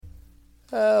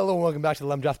Hello and welcome back to the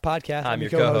Lemon Drops Podcast. I'm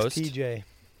your your co-host. TJ.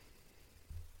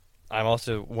 I'm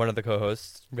also one of the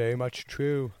co-hosts. Very much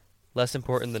true. Less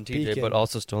important than TJ, Speaking- but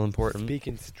also still important.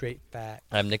 Speaking straight back.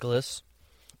 I'm Nicholas.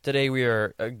 Today we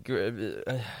are. I don't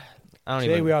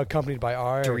Today even. we are accompanied by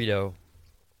our Dorito.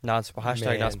 Hashtag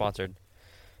Man. not sponsored.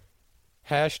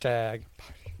 hashtag.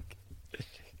 I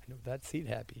know that seat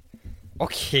happy.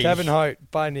 Okay. Kevin Hart,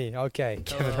 funny. Okay.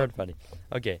 Kevin Hart funny.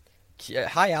 Okay.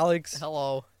 Hi, Alex.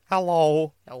 Hello.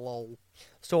 Hello. Hello.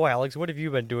 So, Alex, what have you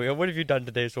been doing? What have you done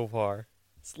today so far?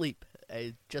 Sleep.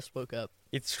 I just woke up.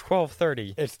 It's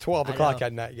 12:30. It's 12 I o'clock know.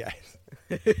 at night, guys.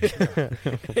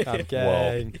 I'm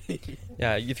kidding.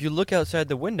 Yeah, if you look outside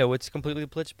the window, it's completely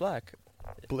pitch black.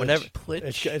 Whenever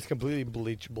It's completely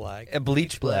bleach black.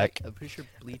 bleach black. I'm pretty sure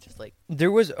bleach is like.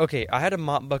 There was I had a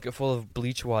mop bucket full of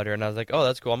bleach water, and I was like, "Oh,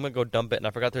 that's cool. I'm gonna go dump it." And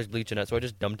I forgot there's bleach in it, so I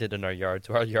just dumped it in our yard.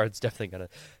 So our yard's definitely gonna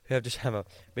have a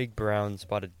big brown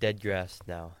spot of dead grass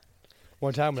now.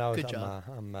 One time when I was Good job.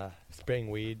 I'm spraying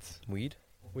weeds Sweet,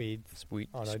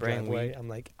 on our spraying driveway, weed, I'm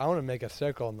like, I want to make a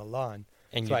circle on the lawn.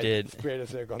 and So you I did, sprayed a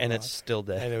circle on and the it's still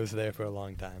lawn. And dead. it was there for a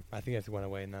long time. I think it's went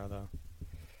away now, though.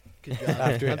 Good job.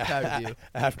 After I'm proud of you.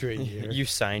 After a year. You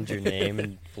signed your name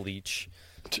in bleach,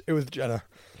 It was Jenna.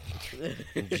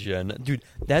 Jen. Dude,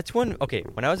 that's when. Okay,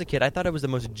 when I was a kid, I thought I was the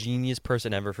most genius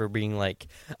person ever for being like,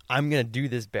 I'm gonna do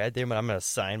this bad thing, but I'm gonna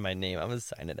sign my name. I'm gonna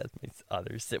sign it as my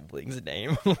other sibling's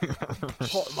name.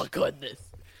 Oh my goodness.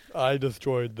 I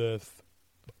destroyed this.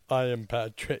 I am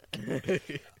Patrick.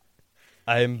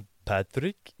 I'm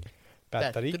Patrick.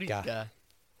 Patrica.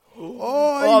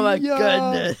 Oh my yeah.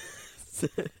 goodness.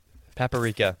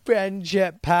 Paprika.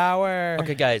 Friendship power.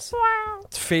 Okay, guys.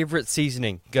 Favorite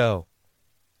seasoning? Go.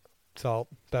 Salt,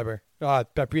 pepper.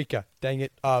 Paprika. Dang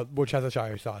it.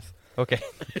 Worcestershire sauce. Okay,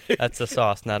 that's a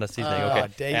sauce, not a seasoning. Okay,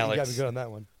 Dang it, Alex. you got me good on that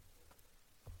one.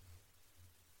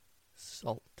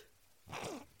 Salt.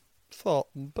 Salt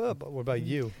and pepper. What about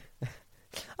you?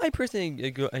 I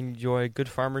personally enjoy good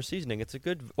farmer seasoning. It's a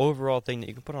good overall thing that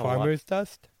you can put on a lot. Farmer's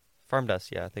dust? Farm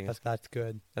dust, yeah, I think That's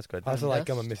good. that's good. I also Farm like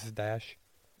them a dust? Mrs. Dash.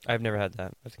 I've never had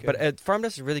that, That's good. but farm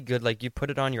dust is really good. Like you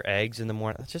put it on your eggs in the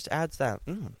morning. It just adds that.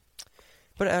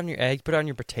 Put it on your eggs. Put it on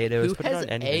your potatoes. Who put it has on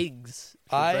anything. eggs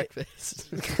for I-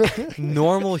 breakfast?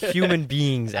 Normal human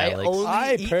beings, I Alex.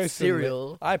 only eat personally-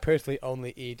 cereal. I personally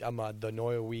only eat the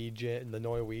Norwegian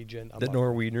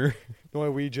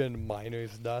Norwegian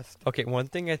miner's dust. Okay, one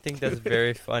thing I think that's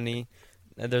very funny.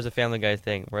 There's a Family Guy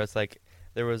thing where it's like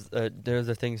there was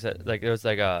the things that like there was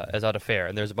like as at a fair,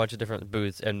 and there's a bunch of different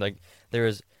booths, and like there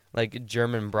was like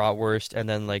German bratwurst, and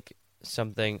then like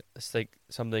something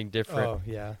different, Oh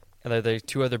yeah. and like there's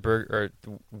two other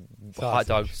hot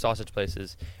dog Sausage. sausage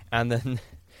places, and then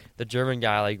the German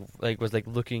guy was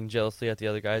looking jealously at the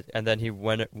other guys, and then he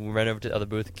ran over to the other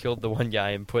booth, killed the one guy,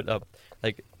 and put up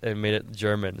and made it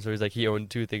German. So he's like he owned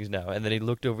two things now, and then he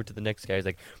looked over to the next guy. He's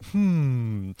like,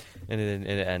 and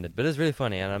it ended. But it's really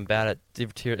funny, and I'm bad at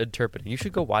interpreting. You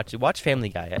should go watch Family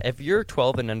Guy. If you're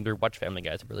 12 and under, watch Family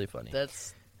Guy. It's really funny.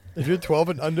 That's If you're 12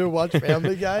 and under, watch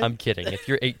Family Guy. I'm kidding. If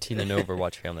you're 18 and over,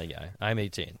 watch Family Guy. I'm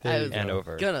 18 There I you was and go.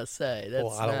 over. gonna say that's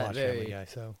Well, I don't not watch very. Family Guy,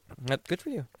 so Good for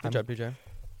you. Good I'm- job, PJ.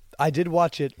 I did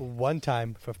watch it one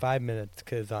time for 5 minutes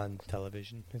because it's on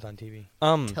television. It's on TV.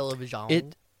 Television. It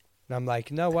And I'm like,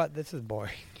 you know what? This is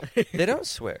boring. they don't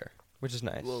swear, which is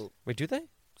nice. Well, Wait, do they?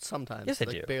 sometimes. Yes, they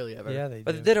like do. Barely ever. Yeah, they do.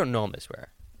 But they don't normally swear,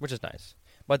 which is nice.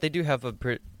 But they do have a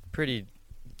pretty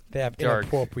They have dark.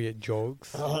 inappropriate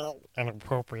jokes.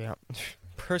 inappropriate.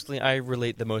 Personally, I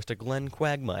relate the most to Glenn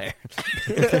Quagmire.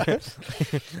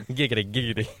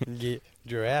 Giggity.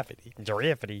 Giraffity.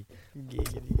 Giraffity.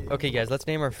 Giggity. Okay, guys, let's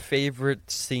name our favorite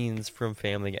scenes from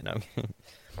Family Guy. No.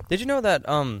 Did you know that,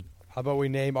 How about we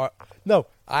name our... No,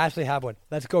 I actually have one.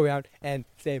 Let's go around and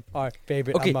say our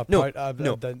favorite Okay, part of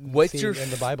no. the What's scene your in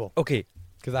the Bible. okay,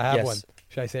 Because I have yes. one.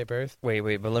 Should I say it first? wait,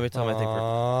 but let me tell my thing first.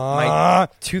 My My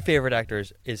two favorite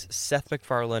actors is Seth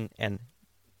MacFarlane and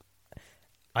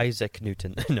Isaac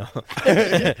Newton. No.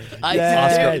 I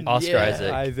Yeah. did, Oscar yeah.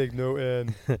 Isaac. Isaac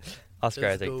Newton. Oscar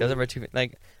Let's Isaac. go. Those are my two.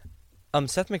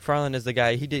 Seth MacFarlane is the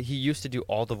guy. He used to do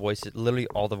all the voices, literally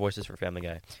all the voices for Family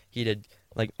Guy. He did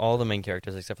like all the main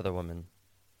characters except for the woman.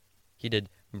 He did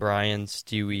Brian,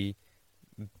 Stewie.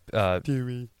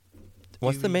 Dewey.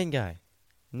 What's the Stewie. main guy?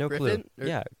 No Griffin? clue. Or-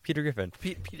 Yeah, Peter Griffin.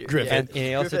 Peter. Griffin. And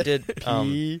he also did.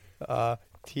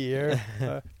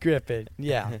 Griffin.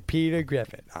 Yeah, Peter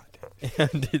Griffin. Oh,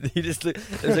 he just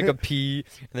there's like a P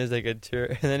and there's like a tier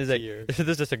and then there's like Tier.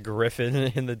 there's just a Griffin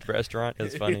in the restaurant.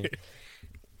 It's funny.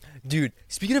 Dude,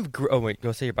 speaking of... oh, wait.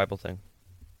 Go say your Bible thing.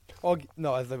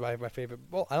 No, as my favorite.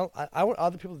 Well, I want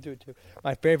other people to do it too.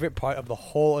 My favorite part of the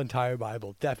whole entire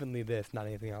Bible, definitely this, not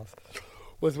anything else,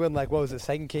 was when what was it,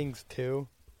 2 Kings 2?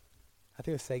 I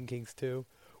think it was 2 Kings 2,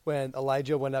 when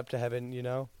Elijah went up to heaven,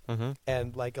 Mm-hmm.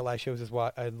 and Elisha was just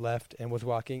left and was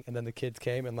walking, and then the kids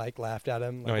came and laughed at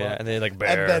him. Oh yeah, and they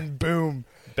bear. And then boom,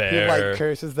 bear. he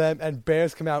curses them, and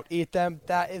bears come out, eat them.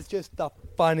 That is just the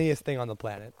funniest thing on the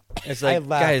planet. It's I like,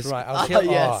 laughed, guys, right? I was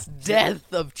Yes,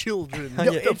 death of children. Yeah,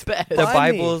 The it's best. the funny.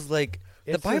 Bible's like.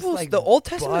 The It's just, Bible's the Old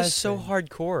Testament is so busting.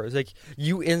 hardcore. It's like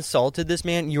you insulted this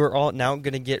man, you are all now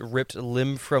gonna get ripped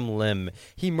limb from limb.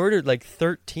 He murdered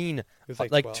 13, It was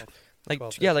like 12.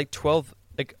 12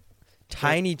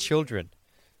 tiny children.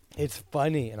 It's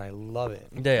funny, and I love it.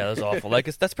 Yeah, that's awful.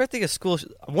 That's practically a school.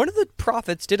 One of the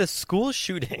prophets did a school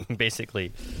shooting,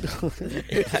 basically.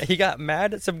 He got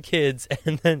mad at some kids,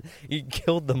 and then he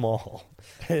killed them all.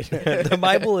 The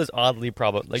Bible is oddly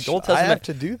problematic. The Old I have Testament.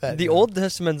 to do that. The now. Old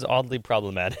Testament's oddly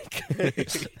problematic.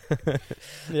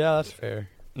 Yeah, that's fair.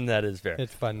 That is fair.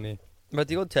 It's funny. But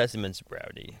the Old Testament's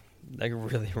rowdy,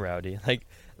 really rowdy.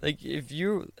 Like if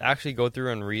you actually go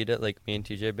through and read it, like me and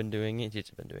TJ have been doing it. TJ's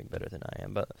been doing better than I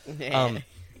am, but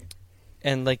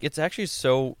and it's actually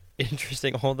so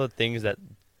interesting. All the things that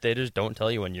they just don't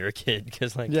tell you when you're a kid,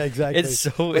 because Yeah, exactly. it's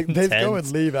so They intense. go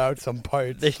and leave out some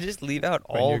parts. They just leave out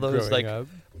when all you're those growing up.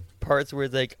 parts where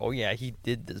it's like, oh yeah, he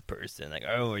did this person.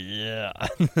 Oh yeah,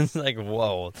 it's like,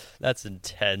 whoa, that's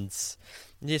intense.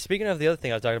 Yeah. Speaking of the other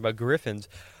thing I was talking about, griffins.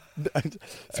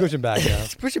 Switching back now.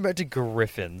 Pushing back to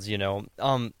griffins,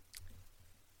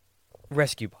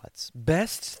 rescue bots,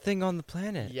 best thing on the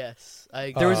planet. Yes,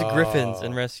 I There was a Oh. griffins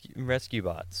and rescue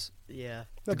bots. yeah.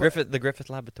 No, The Griffith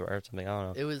Laboratory or something. I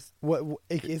don't know. It was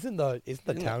Isn't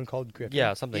the town called Griffin?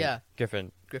 Yeah, something. Yeah.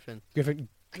 Griffin. Griffin.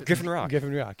 Griffin Rock.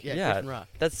 Griffin Rock. Yeah, Yeah. Griffin Rock.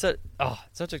 That's such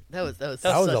a. That was That was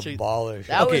such a baller.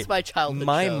 That Okay, was my childhood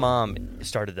My show. mom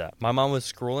started that. My mom was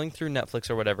scrolling through Netflix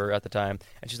or whatever at the time,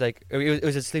 and she's like, it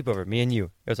was a sleepover, me and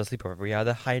you. It was a sleepover. We had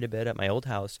to hide a bed at my old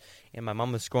house, and my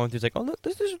mom was scrolling through. She's like, oh, look,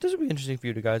 this will be interesting for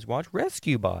you to guys watch.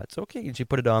 Rescue Bots. Okay. And she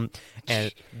put it on,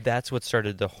 and that's what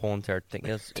started the whole entire thing.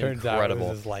 It's Turns incredible.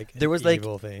 out it was There was, an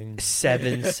evil thing.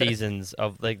 7 seasons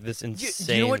of this Do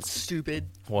insane. you know what's stupid?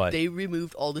 What? They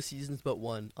removed all the seasons but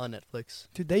one on Netflix.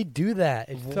 Dude, they do that.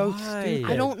 It's so Why?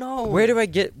 stupid. I don't know. Where do I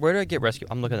get rescue?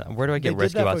 I'm looking at where do I They get did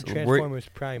rescue that bots? for We're- Transformers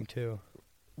Prime too.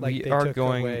 we They are took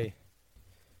going. away.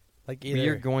 We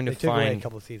are going to they took away find- a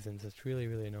couple seasons. It's really,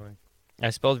 really annoying.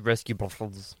 I spelled rescue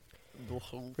bots.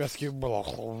 Rescue. Rescue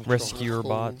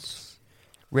bots.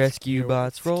 Rescue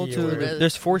bots. Roll to. Skier.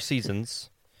 There's 4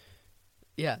 seasons.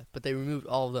 Yeah, but they removed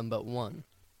all of them but one.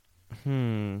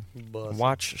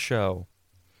 Bus. Show.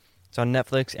 It's on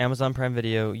Netflix, Amazon Prime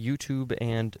Video, YouTube,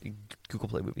 and Google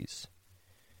Play Movies.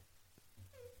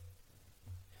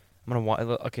 I'm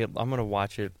gonna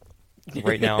watch it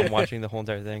right now. I'm watching the whole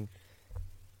entire thing.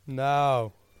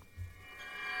 No.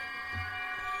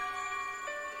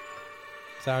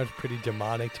 Sounds pretty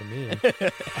demonic to me.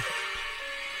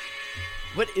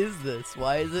 What is this?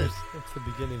 Why is it? It's the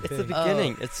beginning It's thing. the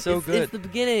beginning. It's so it's, good. It's the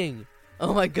beginning.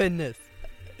 Oh my goodness.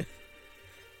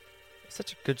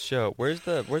 Such a good show. Where's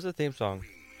the theme song?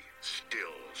 Still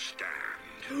stand.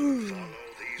 Follow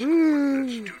these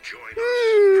coordinates to join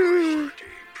us. Priority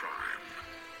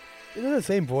Prime. Isn't it the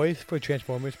same voice for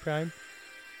Transformers Prime?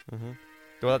 Mm-hmm.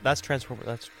 Well, that's Transformer.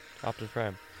 That's Optimus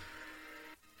Prime.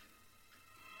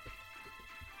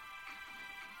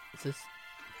 Is this?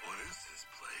 What is this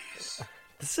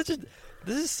place?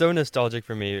 This is so nostalgic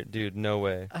for me, dude. No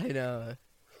way. I know.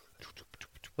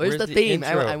 Where's the the theme?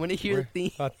 intro? I want to hear the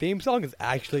theme. Theme song is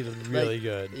actually really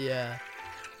good. Yeah.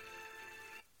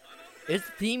 Is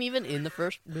the theme even in the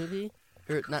first movie?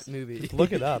 Or not movie. Just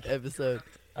look it up. Episode.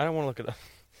 I don't want to look it up.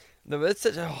 No, but it's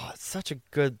such a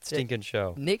good stinking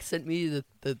show. Nick sent me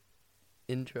the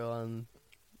intro on.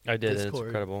 I did. It's Discord.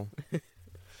 incredible.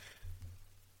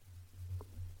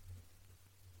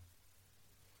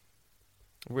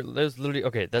 There's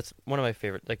literally that's one of my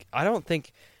favorite. I don't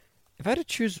think if I had to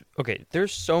choose.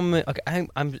 There's so many.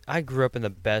 I grew up in the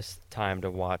best time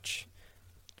to watch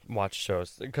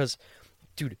shows because,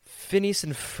 dude, Phineas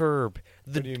and Ferb.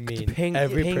 What do you mean?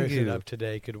 Every person up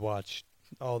today could watch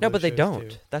all No, those but they shows, don't.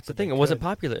 too. That's the But thing. they It wasn't could.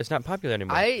 popular. It's not popular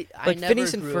anymore. I never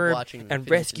Phineas and grew up Ferb watching and Phineas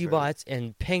Rescue Ferb. Bots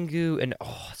and Pengu and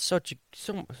such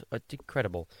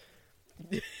incredible.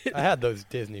 I had those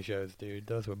Disney shows, dude.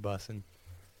 Those were bussin'.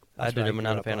 I That's did. what I'm grew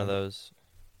not a up fan of on. those.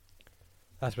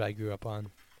 That's what I grew up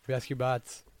on. Rescue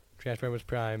Bots, Transformers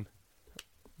Prime,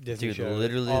 Disney Dude, shows.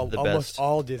 literally the almost best.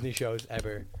 all Disney shows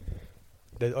ever.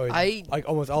 Or I-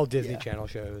 almost all Disney Yeah. Channel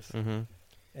shows. Mm-hmm.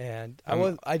 And I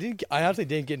honestly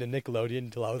didn't get into Nickelodeon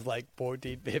until I was like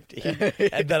 14, 15.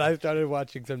 And then I started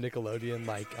watching some Nickelodeon,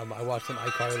 I watched some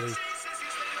iCarly.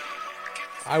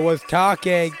 I was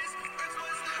talking.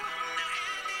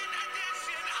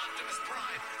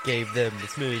 Gave them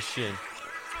this mission.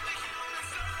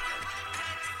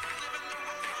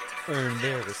 Earn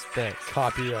their respect.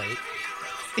 Copyright.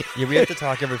 Yeah, we have to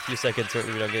talk every few seconds so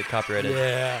we don't get copyrighted.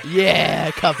 Yeah.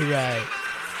 Yeah, copyright.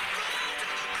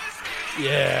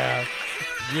 Yeah.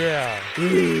 Yeah.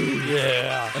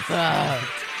 Yeah.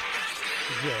 Ah,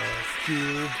 Yeah.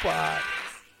 Cubot.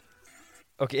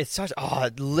 Okay, it's such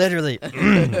literally.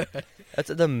 That's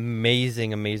an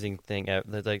amazing thing.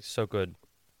 That's like so good.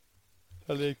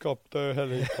 Helicopter.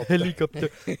 Helicopter,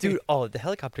 dude. Oh, the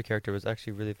helicopter character was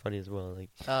actually really funny as well. Like,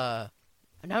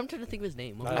 now I'm trying to think of his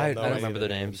name. What was I I it? don't don't know remember any the of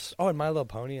the names. Oh, and My Little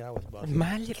Pony. That was busted.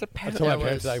 My Little I Pony. told my That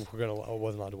parents was- I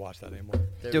wasn't allowed to watch that anymore.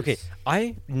 There Okay, was-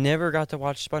 I never got to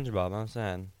watch SpongeBob. I'm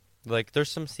sad. Like, there's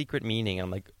some secret meaning.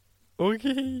 I'm like,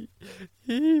 okay,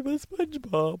 he was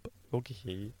SpongeBob.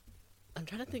 Okay. I'm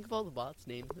trying to think of all the bots'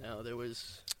 names now. There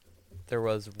was. There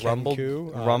was Rumble,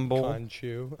 Kenku, Rumble,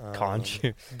 Conchu,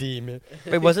 Conchu. Demon,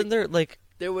 Wait, wasn't there like?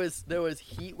 There was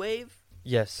Heatwave.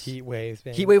 Yes, Heat Waves.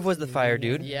 Man. Heatwave was the fire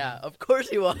dude. Yeah, of course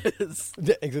he was.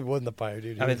 Except it wasn't the fire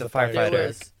dude. He I mean, was the fire firefighter. There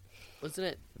was, wasn't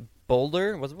it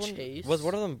Boulder was one. Chase? Was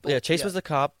one of them? Bol- Yeah, Chase yeah. was the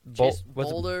cop. Chase, was,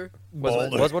 Boulder?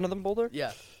 was one of them Boulder?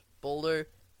 Yeah, Boulder,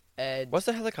 and What's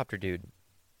the helicopter dude?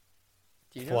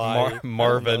 do you know? Fly.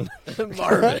 Marvin.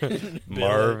 Marvin.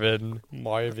 Marvin.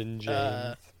 Marvin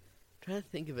James. Trying to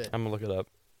think of it. I'm gonna look it up.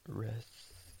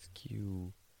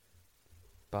 Rescue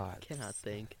bot Cannot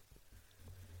think.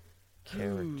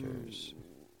 characters.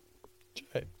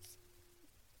 Hey.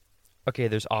 Okay,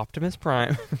 there's Optimus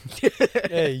Prime.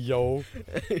 Hey yo,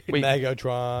 Wait,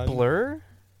 Megatron, Blur.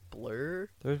 Blur.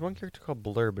 There's one character called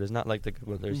Blur, but it's not like the good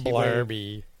one. There's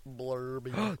Blurby.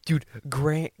 Blurby. Dude,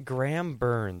 Graham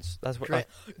Burns. That's what.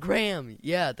 Graham.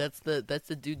 Yeah, that's the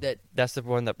dude that That's the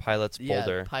one that pilots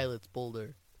Boulder. pilots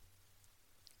Boulder.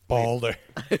 Boulder.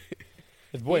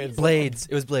 It's it's Blades.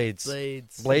 It was Blades.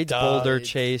 Blades. Duh. Boulder, Blades.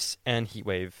 Chase, and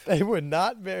Heatwave. They were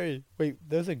not very. Wait,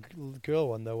 there's a girl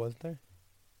one though, wasn't there?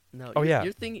 No. Oh, yeah.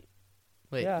 You're thinking.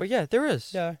 Wait. Yeah. But yeah, there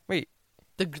is. Yeah. Wait.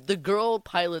 The girl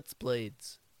pilots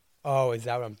Blades. Oh, is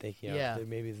that what I'm thinking of? Yeah.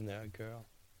 Maybe isn't there a girl?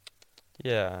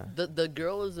 Yeah. The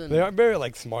girl is in. They aren't very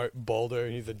like smart. Boulder,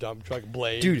 he's a dump truck.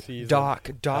 Blade, Dude, he's Doc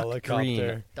a Green.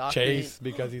 helicopter. Doc Chase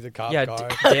because he's a cop Yeah, car.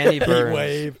 Danny Burns.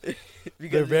 Heatwave.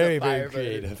 because They're he's a very firefighter.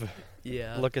 creative.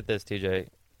 Yeah. Look at this, TJ.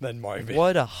 Then Marvin.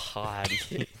 What a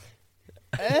hottie.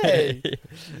 Hey,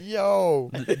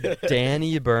 yo.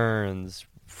 Danny Burns.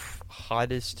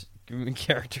 Hottest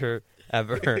character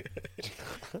ever.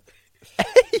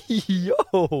 Hey,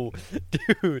 yo.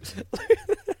 Dude.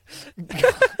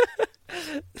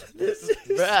 This is,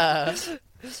 Bruh.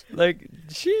 like,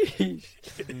 sheesh.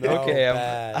 No, Okay,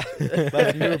 bad.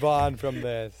 Let's move on from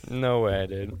this. No way,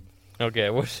 dude. Okay,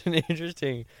 what's an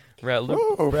interesting rat loop?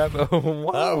 Woo,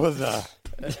 Wow. that was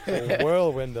a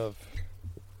whirlwind of.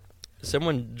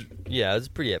 Yeah, it's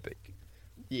pretty epic.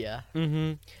 Yeah.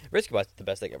 Mm-hmm. Rescue Bot's the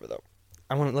best thing ever, though.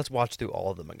 Let's watch through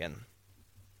all of them again.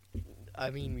 I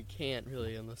mean, we can't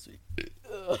really unless we.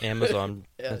 Amazon.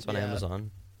 Yeah, It's on yeah.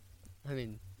 Amazon. I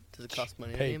mean, does it cost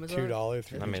money on Pay Amazon? $2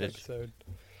 for I this made it. episode.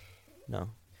 No.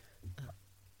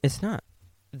 It's not.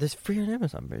 This free on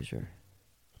Amazon, I'm pretty sure.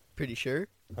 Pretty sure.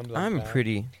 I'm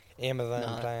pretty Amazon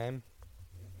Nah. Prime.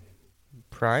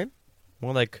 Prime?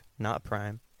 More like not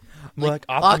Prime. More Like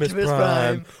like Optimus, Optimus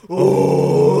Prime. Prime.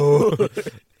 Ooh.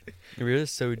 We're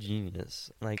just so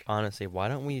genius. Like, honestly, why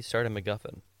don't we start a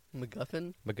MacGuffin?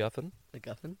 MacGuffin. MacGuffin?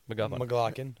 MacGuffin. MacGuffin.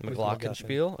 McLaughlin. Who's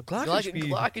McGlockenspiel? A Glockenspiel.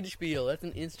 Glockenspiel. That's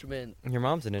an instrument. Your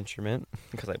mom's an instrument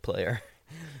because I play her.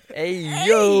 Hey, Hey,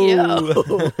 yo!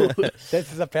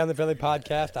 This is a family-friendly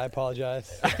podcast. I apologize.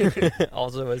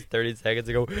 Also, was 30 seconds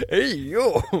ago. Hey,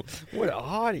 yo! What a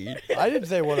hottie! I didn't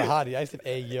say what a hottie. I said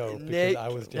a yo because Nick, I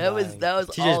was that was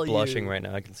denying. all TJ's blushing you. right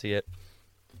now. I can see it.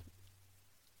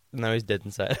 Now he's dead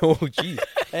inside. Oh, jeez.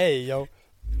 Hey yo.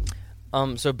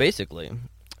 So basically,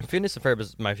 Phineas and Ferb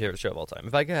is my favorite show of all time.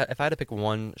 If I had to pick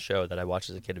one show that I watched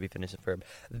as a kid to be Phineas and Ferb,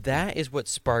 that is what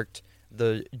sparked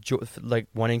the like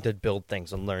wanting to build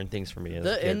things and learn things for me as a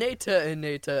The kid.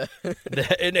 Innator.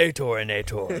 The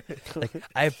Innator. Like,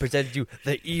 I've presented you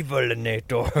the Evil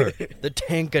Innator, the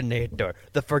Tankinator,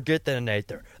 the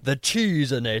Forget-inator, the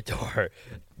Cheese-inator,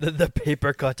 the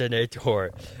Paper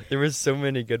Cut-inator. There was so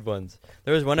many good ones.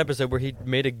 There was one episode where he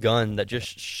made a gun that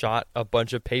just shot a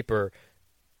bunch of paper.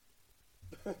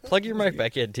 Plug your mic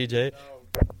back in, TJ.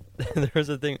 there was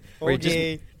a thing where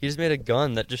he just made a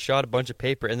gun that just shot a bunch of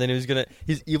paper, and then he was gonna.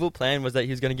 His evil plan was that he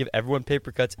was gonna give everyone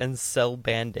paper cuts and sell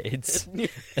Band-Aids.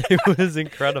 It was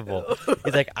incredible.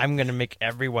 He's like, I'm gonna make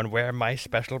everyone wear my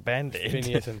special Band-Aid.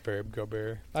 Phineas and Ferb Go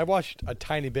Bear. I watched a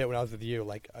tiny bit when I was with you,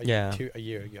 like a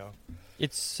year ago.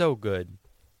 It's so good.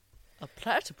 A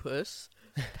platypus?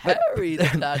 Parry the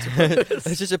platypus.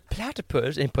 It's just a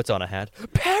platypus, and he puts on a hat.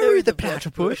 Parry the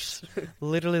platypus.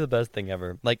 Literally the best thing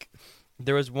ever. Like,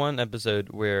 there was one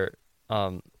episode where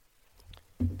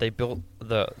they built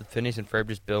Phineas and Ferb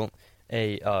just built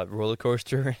a roller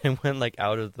coaster and went like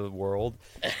out of the world,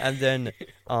 and then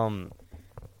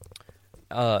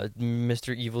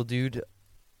Mr. Evil Dude,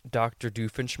 Dr.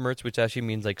 Doofenshmirtz, which actually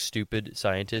means like stupid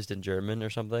scientist in German or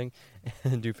something.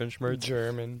 Doofenshmirtz.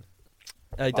 German.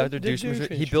 Dr.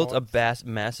 Doofenshmirtz. He built a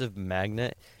massive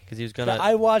magnet because he was gonna.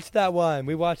 I watched that one.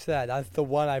 We watched that. That's the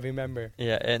one I remember.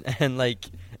 Yeah,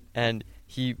 and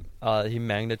he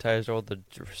magnetized all the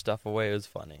stuff away. It was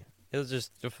funny. It was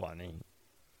just funny.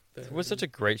 It was such a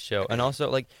great show, and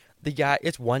also like the guy.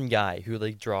 It's one guy who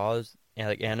like draws and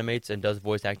like animates and does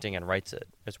voice acting and writes it.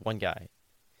 It's one guy,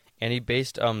 and he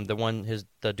based the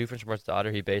Doofenshmirtz's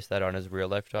daughter. He based that on his real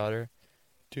life daughter.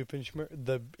 Doofenshmirtz,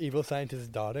 the evil scientist's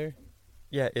daughter.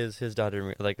 Yeah, is his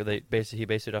daughter like he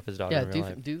based it off his daughter in real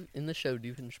life. In the show,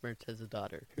 Doofenshmirtz has a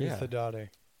daughter. Who's the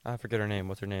daughter? I forget her name.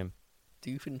 What's her name?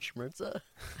 Doofenshmirtz? I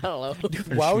don't know.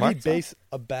 Why would he base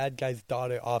a bad guy's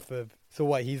daughter off of? So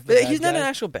what? He's not an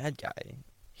actual bad guy.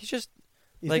 He's just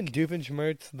Isn't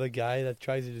Doofenshmirtz the guy that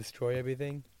tries to destroy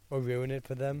everything or ruin it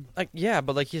for them? Like yeah,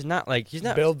 but like he's not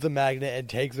builds the magnet and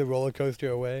takes the roller coaster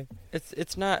away.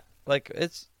 It's not like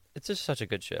it's just such a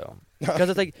good show because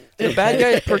it's like the bad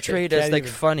guy is portrayed as like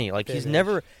funny. Like he's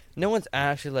never. No one's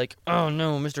actually like, oh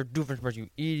no, Mr. Doofenshmirtz, you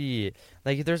idiot.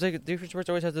 Like there's like Doofenshmirtz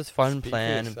always has this fun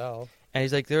plan. And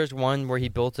he's like, there's one where he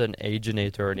built an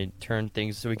aginator and he turned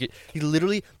things so he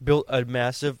literally built a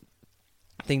massive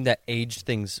thing that aged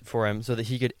things for him so that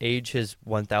he could age his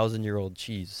 1,000-year-old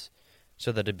cheese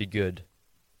so that it'd be good.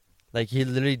 Like he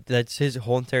literally, that's his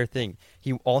whole entire thing.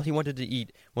 All he wanted to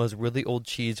eat was really old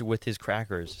cheese with his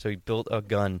crackers. So he built a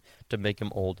gun to make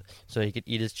him old so he could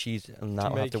eat his cheese and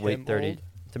not have to wait 30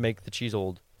 to make the cheese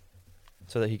old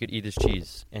so that he could eat his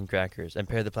cheese and crackers. And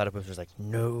Perry the Platypus was like,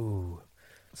 no.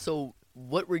 So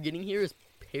what we're getting here is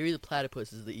Perry the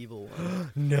Platypus is the evil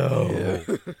one. No.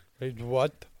 Wait,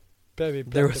 what?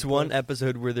 There was one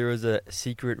episode where there was a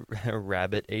secret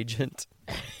rabbit agent,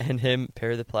 and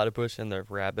Perry the Platypus, and the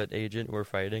rabbit agent were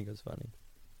fighting. It was funny.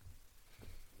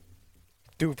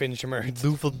 Doofenshmirtz.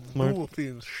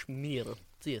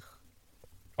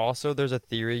 Also, there's a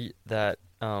theory that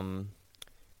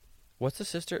what's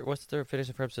the Phineas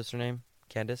and Ferb sister name?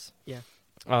 Candace. Yeah.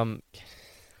 And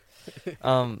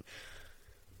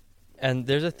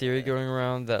there's a theory going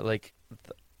around that like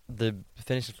the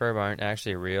Phineas and Ferb aren't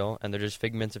actually real, and they're just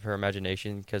figments of her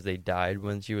imagination because they died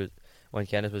when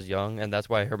Candace was young, and that's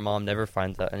why her mom never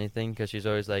finds out anything because she's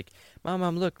always like,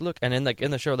 "Mom, look," and then like in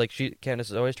the show, like Candace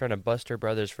is always trying to bust her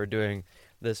brothers for doing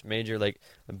this major like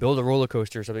build a roller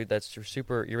coaster or something that's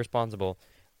super irresponsible,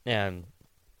 and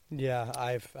yeah,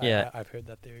 I've heard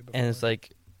that theory before, and it's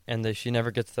like, she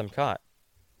never gets them caught,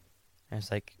 and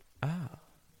it's like,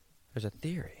 there's a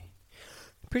theory,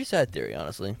 pretty sad theory,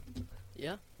 honestly.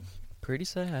 Yeah. Pretty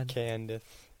sad. Candace.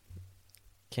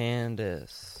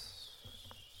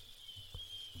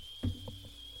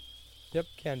 Yep,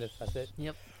 Candace, that's it.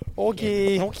 Yep.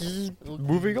 Okay.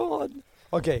 Moving on.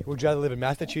 Okay, would you rather live in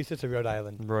Massachusetts or Rhode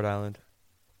Island? Rhode Island.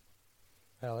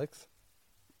 Alex?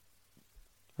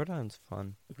 Rhode Island's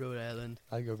fun. Rhode Island.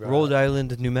 I'd go Rhode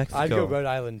Island, New Mexico. I'd go Rhode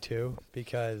Island too,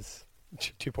 because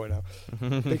 2.0.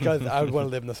 Because I would want to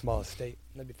live in the smallest state.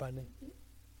 That'd be funny.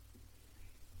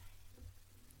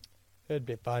 It'd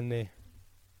be funny.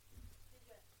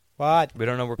 What? We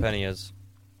don't know where Penny is.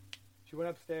 She went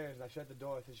upstairs. I shut the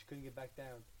door so she couldn't get back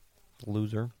down.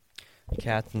 Loser.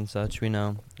 Cats and such, we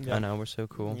know. Yeah. I know, we're so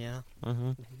cool. Yeah.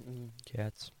 Mm-hmm.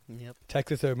 Cats. Yep.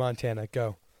 Texas or Montana?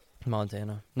 Go.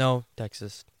 Montana. No,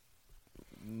 Texas.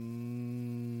 Montana.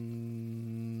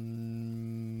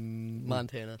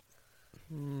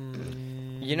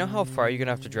 You know how far you're going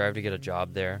to have to drive to get a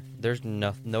job there? There's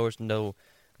no,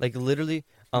 like literally...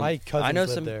 My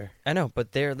cousins live there. I know,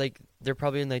 but they're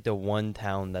probably in like the one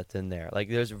town that's in there. Like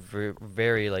there's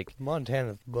very like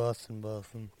Montana's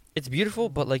bussin'. It's beautiful,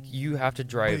 but like you have to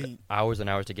drive hours and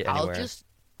hours to get anywhere. I'll just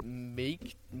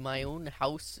make my own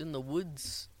house in the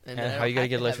woods. And how you gonna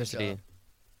get electricity?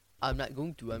 I'm not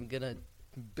going to. I'm gonna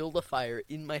build a fire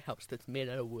in my house that's made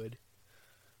out of wood.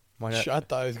 Why not? I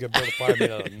thought I was gonna build a fire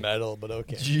made out of metal, but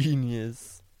okay.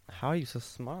 Genius. How are you so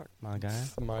smart, my guy?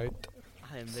 Smart.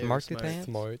 I am very Smarty smart. pants?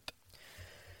 Smart.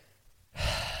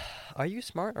 Are you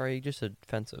smart or are you just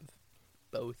offensive?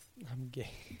 Both. I'm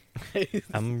gay.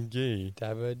 I'm gay.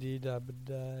 Dabba dee dabba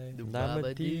die.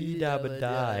 Dabba dee dabba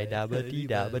die, dabba dee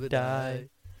dabba die.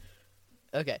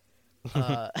 Okay.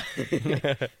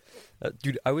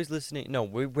 Dude, I was listening. No,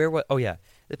 where what? Oh yeah,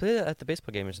 they played it at the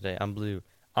baseball game yesterday. I'm blue.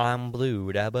 I'm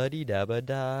blue. Dabba dee dabba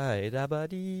die, dabba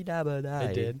dee dabba die.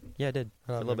 They did? Yeah, I did. I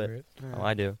For a don't little bit. remember it. Oh,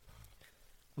 I do.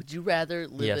 Would you rather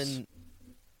live Yes. in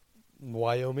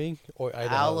Wyoming or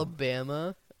Idaho?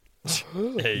 Alabama?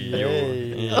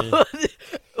 Hey.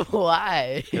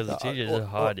 Why? Because the teacher's a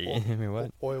hottie. I mean,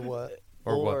 what? Or what?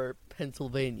 Or what? Or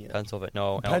Pennsylvania? Pennsylvania.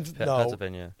 No, no.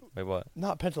 Pennsylvania. Wait, what?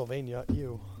 Not Pennsylvania.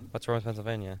 You. What's wrong with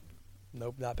Pennsylvania?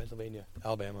 Nope, not Pennsylvania.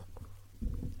 Alabama.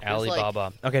 There's like-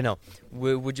 Alibaba. Okay, no.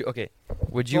 Would you? Okay.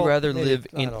 Would you Well, rather maybe- live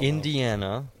I in don't know.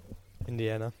 Indiana?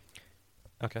 Indiana.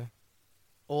 Okay.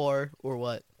 Or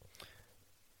what?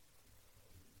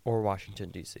 Or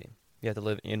Washington D.C. You have to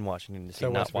live in Washington D.C.,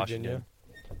 So not West Virginia?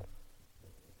 Washington.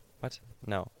 What?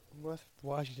 No.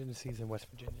 Washington D.C. is in West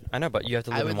Virginia. I know, but you have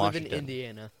to I live would in live in Washington.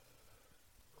 Indiana.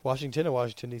 Washington or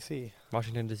Washington D.C.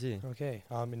 Washington D.C. Okay,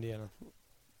 I'm Indiana.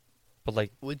 But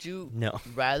like, Would you no.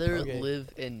 rather Okay. live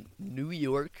in New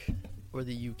York or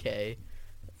the UK?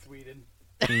 Sweden.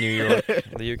 New York.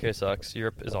 The UK sucks.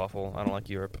 Europe is awful. I don't like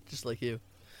Europe. Just like you.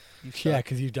 You Yeah, suck.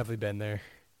 because you've definitely been there.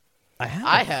 I have.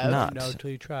 I have. not. No,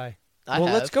 until you try. I well,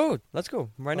 have. let's go. Let's go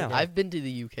right now. Okay. I've been to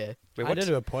the UK. Wait, I what? did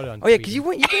a report on. Oh yeah, because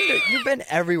Sweden. you've been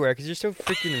everywhere because you're so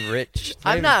freaking rich.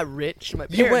 I'm not rich. My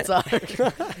You parents are.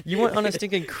 You went on a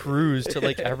stinking cruise to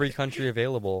like every country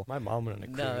available. My mom went on a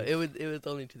cruise. No, it was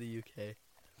only to the UK.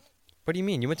 What do you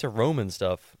mean? You went to Rome and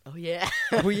stuff. Oh yeah.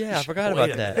 Oh yeah, I forgot Wait about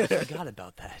a that. minute, I forgot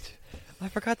about that. I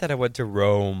forgot that I went to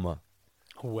Rome.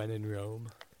 When in Rome.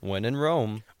 When in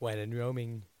Rome. When in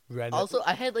Roaming. When, Also,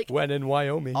 I had like when in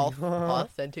Wyoming.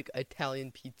 authentic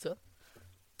Italian pizza.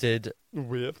 Did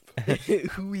With.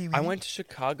 I went to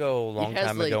Chicago a long has,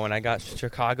 time like- ago and I got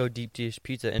Chicago deep dish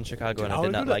pizza in Chicago and I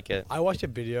did not like it. I watched a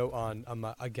video on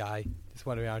a guy just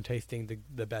went around tasting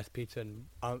the best pizza in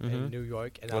Mhm. New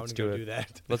York, and I Let's want to go do it. do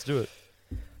that. Let's do it.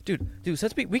 Dude,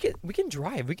 since we can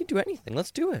drive, we can do anything.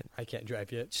 Let's do it. I can't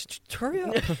drive yet. Just hurry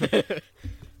up.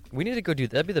 We need to go do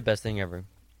that. That'd be the best thing ever.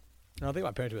 I don't think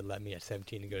my parents would let me at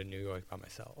 17 to go to New York by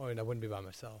myself. Or I wouldn't be by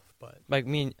myself, but Like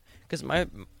because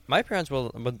my parents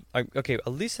will. Okay, at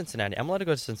least Cincinnati. I'm allowed to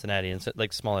go to Cincinnati and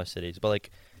like smaller cities, but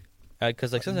like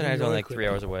because like New Cincinnati's only like York 3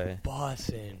 would hours away.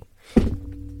 Boston.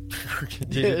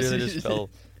 Did you really just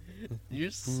fell? You're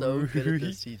so good at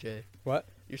this, TJ. What?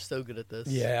 You're so good at this.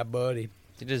 Yeah, buddy.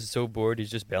 He's just so bored.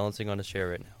 He's just balancing on a chair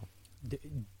right now.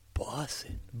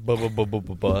 Boston.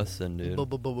 Bussin',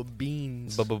 dude.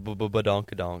 Beans.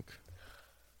 Badonkadonk.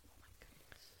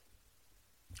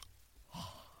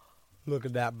 Look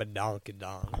at that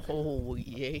badonkadonk. Oh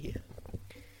yeah.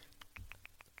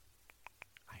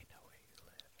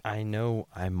 I know.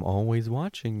 I'm always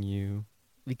watching you.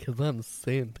 Because I'm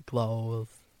Santa Claus.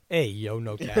 Hey, yo,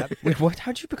 no cap. Wait, what?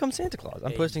 How'd you become Santa Claus? I'm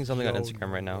Hey, posting something on yo,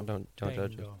 Instagram right now. Don't judge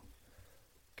it. bingo.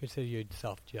 Consider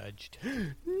yourself judged.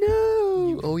 No.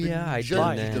 You've Oh been yeah, I did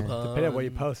judged that. upon. Depending on what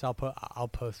you post, I'll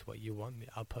post what you want me.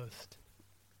 I'll post.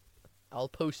 I'll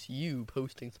post you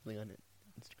posting something on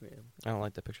Instagram. I don't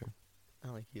like that picture. I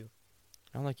like you.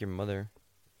 I don't like your mother.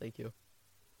 Thank you.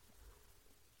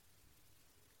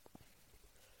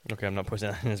 Okay, I'm not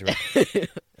posting that on Instagram.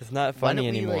 It's not Why funny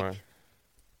don't we, anymore. like,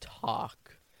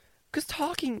 talk. Because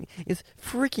talking is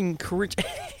freaking cringe.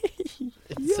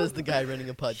 It says the guy running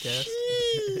a podcast.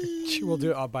 We'll do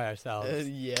it all by ourselves.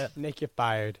 Yeah. Nick, you're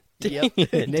fired. Yep.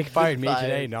 Nick fired me Fired.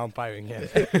 today. Now I'm firing him.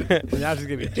 Now it's just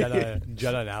gonna be Jetta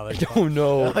and Alex. Oh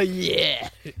no. Oh yeah.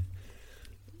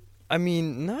 I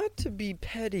mean, not to be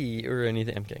petty or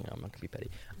anything. I'm kidding. I'm not gonna be petty.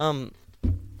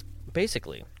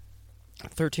 Basically,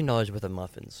 $13 worth of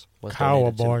muffins was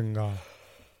donated to- Cowabunga.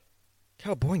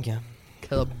 Cowabunga.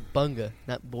 Calabunga,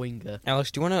 not boinga.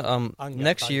 Alex, do you want to Unga,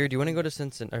 next unga. year? Do you want to go to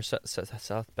Cincinnati or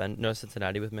South Bend? No,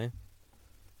 Cincinnati with me.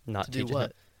 Not To do teach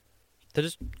what? To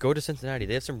just go to Cincinnati.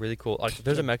 They have some really cool.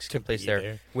 There's a Mexican place be there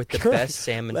there. with the best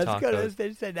salmon Let's go to tacos.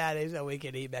 Cincinnati so we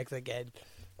can eat Mexican.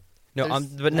 No,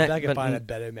 but, I can find a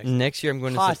better Mexican. next year I'm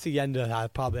going to. Hacienda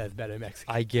probably has better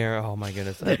Mexican. I guarantee. Oh my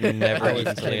goodness, I've never I was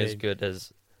eaten something as kidding. good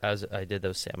as I did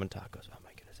those salmon tacos. Oh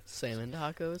my goodness, Salmon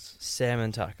tacos?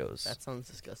 salmon tacos. That sounds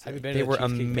disgusting. Have you been They to the were Cheesecake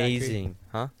Factory? amazing,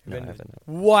 huh? No, I Been to- haven't.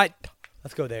 What?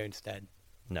 Let's go there instead.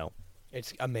 No,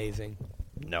 It's amazing.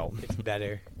 no, It's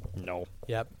better. no.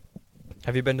 Yep.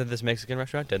 Have you been to this Mexican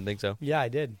restaurant? Didn't think so. Yeah, I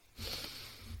did.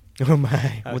 Oh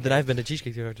my. Well, then I've been to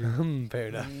Cheesecake Factory. Fair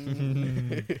enough.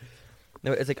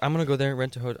 No, it's like I'm gonna go there,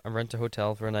 rent a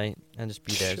hotel for a night, and just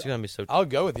be there. It's gonna be so. I'll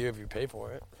go with you if you pay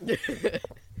for it.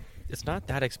 It's not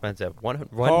that expensive. One night,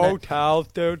 Hotels,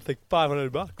 dude, it's like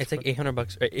 $500. it's like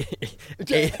 $800.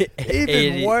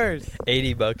 Even worse.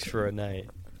 $80 for a night.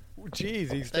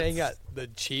 Jeez, he's staying at the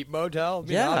cheap motel? Me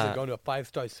and Yeah. Alex are going to a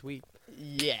 5-star suite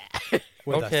Yeah.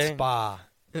 with Okay. a spa.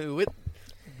 What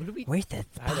are we? Where's that?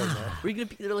 I don't know. We're gonna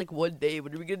be there like one day.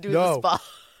 What are we gonna do No. in the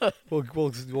spa?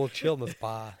 We'll chill in the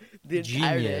spa. The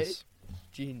entire day? Genius.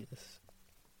 Genius.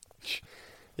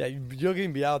 Yeah, you're going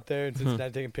to be out there in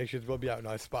Cincinnati taking pictures. We'll be out in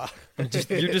our spa.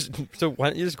 So why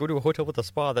don't you just go to a hotel with a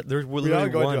spa? That there's We are literally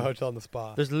going one. to a hotel in the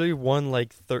spa. There's literally one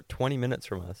like 20 minutes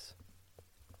from us.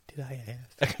 Did I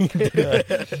ask?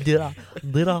 Did I ask?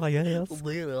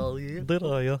 Literally. Did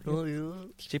I ask? Oh,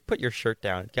 She put your shirt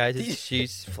down, guys.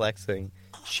 She's flexing.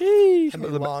 Sheesh. I'm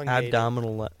elongated.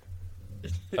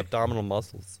 Abdominal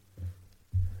muscles.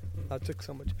 That took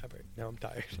so much effort. Now I'm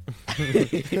tired.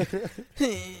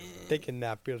 Take a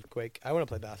nap real quick. I want to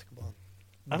play basketball.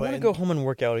 I But want to in- go home and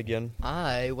work out again.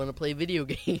 I want to play video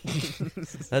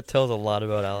games. That tells a lot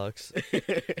about Alex.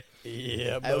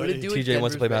 Yeah, I wanna buddy. do it. TJ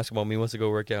wants to play Denver's basketball. Me wants to go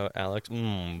work out. Alex,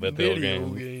 video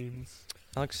games.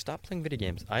 Alex, stop playing video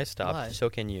games. I stopped. Why? So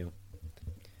can you.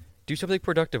 Do something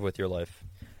productive with your life.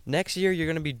 Next year,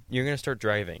 you're gonna start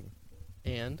driving.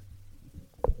 And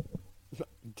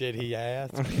Did he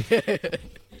ask?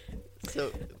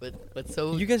 so, but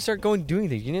so You can start doing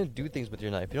things. You need to do things with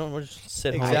your life. You don't want to just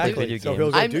sit home and Exactly. play video So games.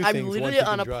 he'll go I'm do I'm things once literally he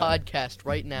on a can drive. podcast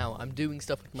right now. I'm doing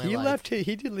stuff with my He life. left.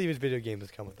 He did leave his video games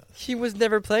to come with us. He was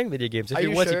never playing video games. If Are he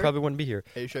you was, he sure? probably wouldn't be here.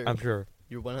 Are you sure? I'm sure.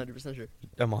 You're 100% sure.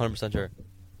 I'm 100% sure.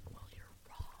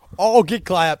 Oh, get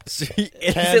clapped. He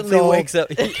instantly Cancel. wakes up.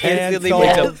 He instantly Cancel.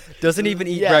 wakes up, doesn't even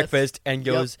eat Yes. breakfast, and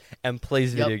Yep. goes and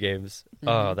plays Yep. video games. Mhm.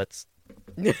 Oh, that's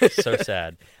so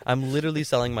sad. I'm literally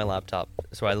selling my laptop,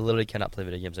 so I literally cannot play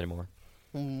video games anymore.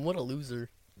 What a loser.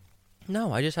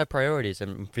 No, I just have priorities,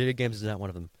 and video games is not one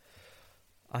of them.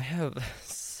 I have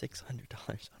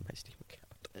 $600 on my Steam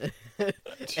account.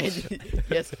 And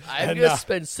yes, I'm And, gonna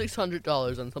spend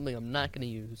 $600 on something I'm not gonna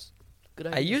use. Good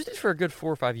idea. I used it for a good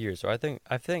 4 or 5 years, so I think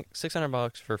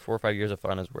 $600 for 4 or 5 years of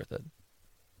fun is worth it.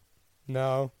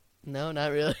 No, No,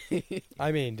 not really.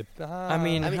 I mean, I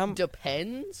mean, I mean, how-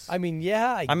 depends. I mean,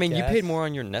 yeah. I mean, you guess. paid more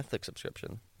on your Netflix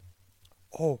subscription.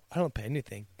 Oh, I don't pay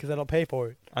anything because I don't pay for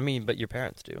it. I mean, but your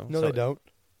parents do. No, so- they don't.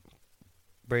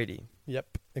 Brady.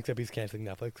 Yep. Except he's canceling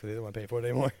Netflix, so they don't want to pay for it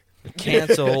anymore.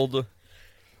 Canceled.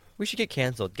 We should get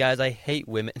canceled. Guys, I hate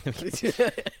women. Wait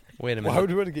a Why minute. would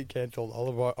we want to get canceled?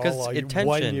 All 'Cause our attention.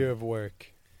 1 year of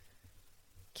work.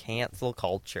 Cancel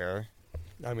culture.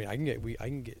 I mean, I can get.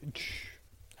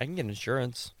 I can get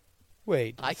insurance.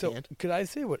 Wait, I so can't. could I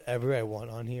say whatever I want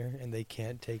on here and they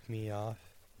can't take me off?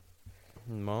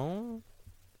 No?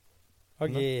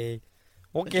 Okay.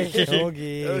 Okay.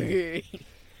 Okay. Okay.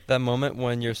 That moment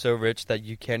when you're so rich that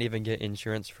you can't even get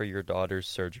insurance for your daughter's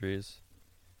surgeries.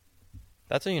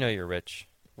 That's how you know you're rich.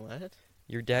 What?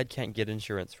 Your dad can't get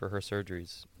insurance for her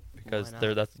surgeries because Why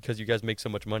not? that's because you guys make so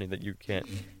much money that you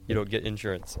don't get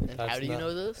insurance. And That's how do you not-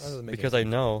 know that this? doesn't make Because any I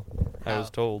know. I How? was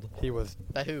told. sense.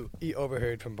 By who? He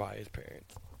overheard from by his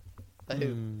parents. By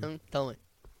who? Hmm. Tell me.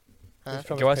 Huh? It's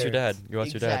from Go his ask your dad. parents. Go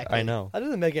ask your dad. I Exactly. know. That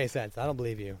doesn't make any sense. I don't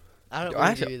believe you. I don't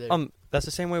believe you either. That's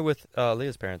the same way with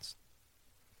Leah's parents.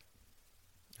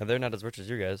 And they're not as rich as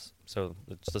you guys, so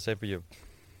it's the same for you.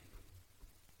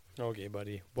 Okay,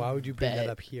 buddy. Why would you bring that Bet.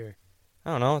 up here?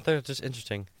 I don't know. They're just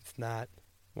interesting. It's not.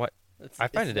 I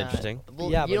find It's it not. interesting. Well,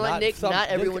 Yeah, you know but what, not Nick? some- Not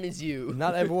Nick- everyone is you.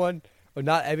 Not everyone, or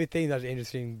not everything that's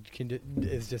interesting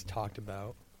is just talked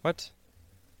about. What?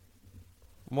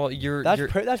 Well, you're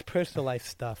That's personal life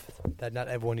stuff that not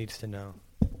everyone needs to know.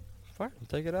 fine.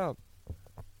 Take it out.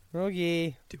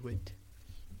 Okay. Do it.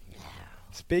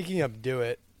 Speaking of do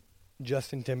it,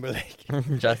 Justin Timberlake.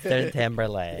 Justin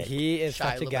Timberlake. He is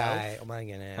Shia such a LaBeouf. guy. Oh my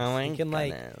goodness. Oh my he can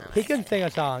goodness. he can sing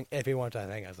a song if he wants to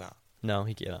sing a song. No,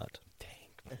 he cannot.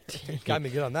 Got me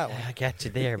good on that one. I got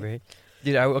you there, bro.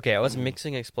 Dude, I was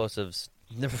mixing explosives.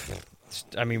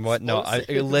 I mean, what? No,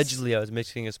 Explosives. allegedly I was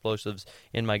mixing explosives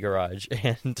in my garage,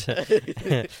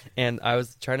 and and I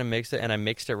was trying to mix it, and I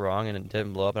mixed it wrong, and it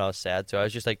didn't blow up, and I was sad. So I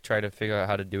was just like trying to figure out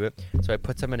how to do it. So I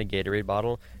put some in a Gatorade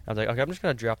bottle. I was like, okay, I'm just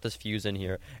gonna drop this fuse in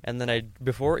here, and then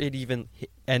before it even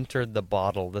entered the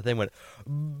bottle, the thing went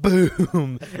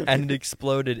boom, and it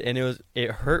exploded, and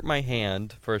it hurt my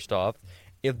hand first off.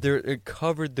 It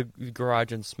covered the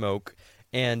garage in smoke,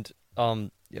 and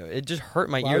it just hurt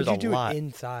my Why ears would you a do lot it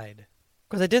inside?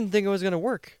 because I didn't think it was gonna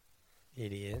work.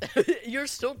 Idiot. You're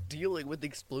still dealing with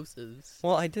explosives.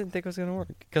 Well, I didn't think it was gonna work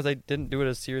because I didn't do it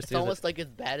as It's seriously as almost like as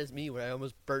bad as me, where I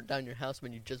almost burnt down your house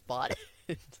when you just bought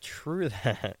it. True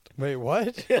that. Wait,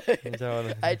 what?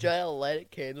 So- I tried to light a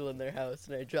candle in their house,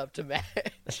 and I dropped a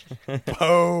match.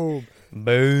 Boom.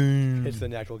 Boom. It's the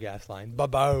natural gas line.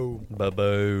 Ba-boom.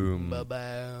 Ba-boom.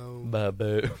 Ba-bow.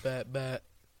 Ba-boom. Ba-ba.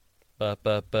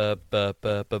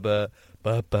 Ba-ba-ba-ba-ba-ba-ba.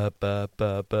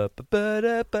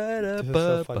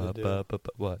 Ba-ba-ba-ba-ba-ba-ba-da-ba-da-ba-ba-ba.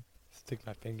 What? Stick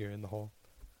my finger in the hole.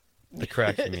 The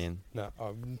crack, you mean? No,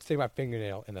 stick my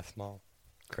fingernail in a small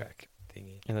crack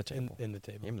thingy. In the table. In the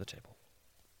table. In the table.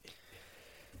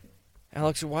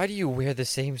 Alex, why do you wear the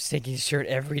same stinking shirt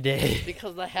every day?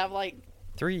 Because I have like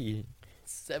 3.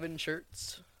 7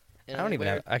 shirts. I don't even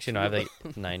have. Actually, no, I have like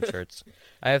 9 shirts.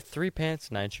 I have 3 pants,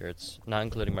 9 shirts, not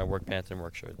including my work pants and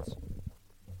work shirts.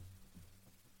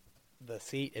 The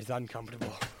seat is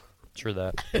uncomfortable. True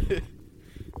that.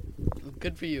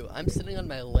 Good for you. I'm sitting on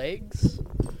my legs.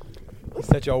 You're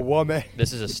such a woman.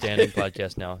 This is a standing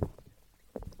podcast now.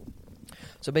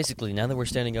 So basically, now that we're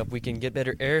standing up, we can get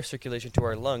better air circulation to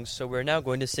our lungs. So we're now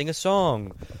going to sing a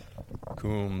song.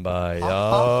 Kumbaya,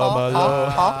 my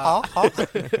lord.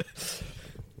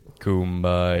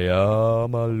 Kumbaya,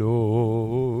 my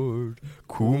lord.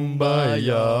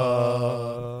 Kumbaya.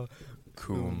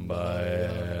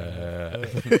 Kumbaya.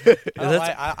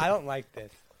 I don't like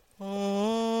this.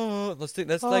 Oh, let's sing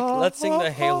the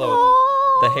Halo.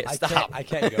 I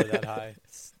can't go that high.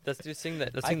 Let's sing the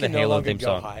I Halo can no longer theme go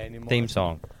song. high anymore. Theme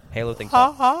song. Halo theme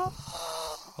song.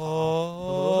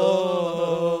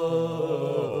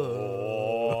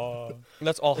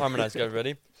 Let's all harmonize, guys.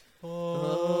 Ready?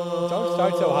 Don't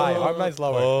start so high. Harmonize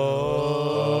lower.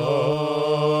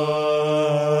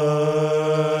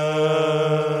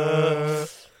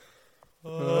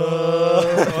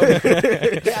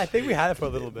 Yeah, I think we had it for a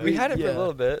little bit. We had it for Yeah. a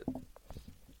little bit.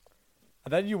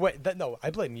 And then you went. No, I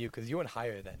blame you because you went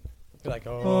higher then. You're like,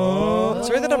 oh.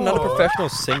 Sorry that I'm not a professional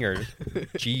singer.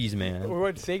 Jeez, We man.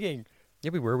 weren't singing.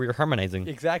 Yeah, we were. We were harmonizing.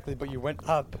 Exactly, but you went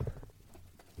up.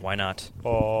 Why not? Oh.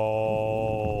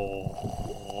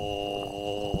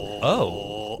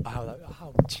 Oh. Ow.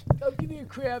 Don't give me a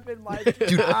cramp in my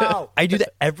Dude, Ow. I do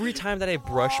that every time that I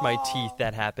brush my teeth.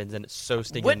 That happens, and it's so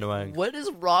stinking annoying. What is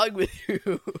wrong with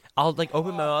you? I'll like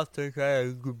open my mouth to try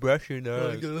brushing Yeah,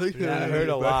 I heard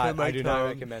a lot. I do not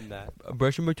recommend that.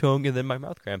 Brushing my tongue, and then my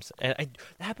mouth cramps. And that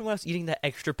happened when I was eating that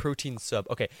extra protein sub.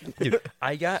 Okay, dude,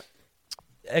 I got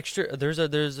extra. There's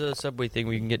a Subway thing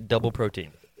where you can get double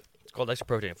protein. It's called Extra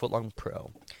Protein, Footlong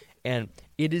Pro. And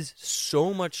it is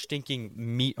so much stinking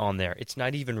meat on there. It's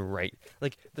not even right.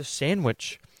 Like, the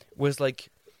sandwich was like...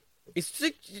 It's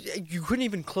like you couldn't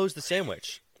even close the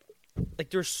sandwich. Like,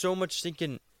 there's so much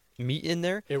stinking meat in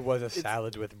there. It was a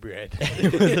salad with bread.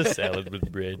 It was a salad with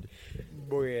bread.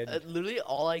 Bread. Literally,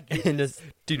 all I get And is this,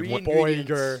 dude, three one,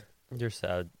 ingredients. Boiger. you're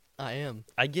sad. I am.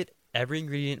 I get every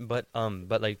ingredient but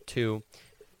like 2.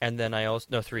 And then I also...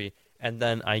 No, 3. And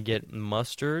then I get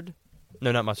mustard...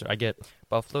 No, not mustard. I get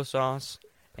buffalo sauce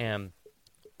and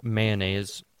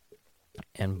mayonnaise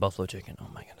and buffalo chicken. Oh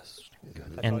my goodness, That's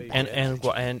all and you and get. and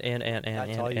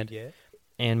That's all you and get.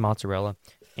 and mozzarella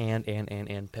and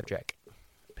pep jack,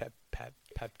 Pep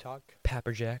talk.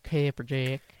 pepper jack. Paper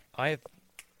Jack.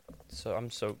 I'm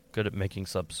so good at making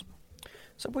subs.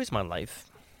 Subway's my life.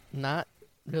 Not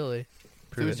really. If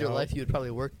Prove it was it. your life, you would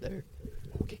probably work there.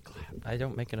 Okay, clap. I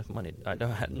don't make enough money. I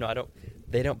don't.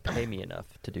 They don't pay me enough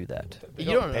to do that. They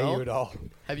You don't pay know? you at all.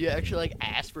 Have you actually like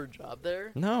asked for a job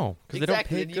there? No, because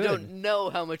Exactly. they And don't you pay don't good. know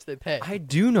how much they pay. I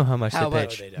do know how much How they pay.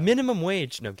 much? No, they don't. Minimum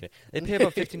wage. No, I'm kidding. They pay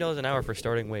about $15 an hour for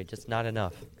starting wage. It's not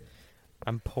enough.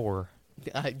 I'm poor.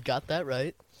 I got that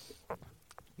right.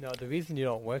 No, the reason you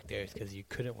don't work there is because you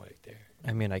couldn't work there.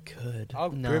 I mean, I could. I'll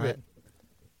Not. prove it.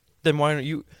 Then why don't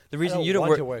you? The reason don't you don't want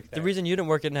work. to work The there. reason you don't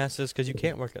work at NASA is because you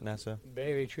can't work at NASA.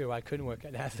 Very true. I couldn't work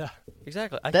at NASA.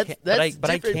 Exactly. I That's can't. that's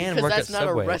But I different can because work that's at not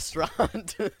Subway. a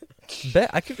restaurant.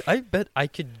 I bet I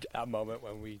could. That moment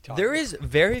when we talked. There is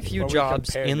very few When we jobs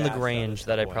compare in NASA to Lagrange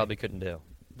that I Subway. probably couldn't do.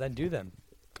 Then do them.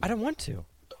 I don't want to.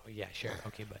 Oh yeah, sure.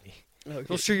 Okay, buddy. Okay.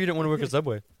 Well, sure you don't want to work at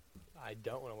Subway. I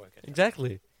don't want to work at.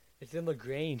 Exactly. It's in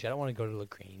Lagrange. I don't want to go to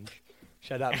Lagrange.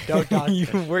 Shut up. Don't talk. You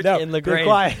work no, in be Lagrange.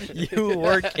 quiet. You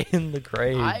work in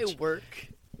Lagrange. I work.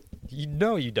 You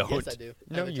know you don't. Yes, I do.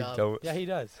 I No, have a you job. don't. Yeah, he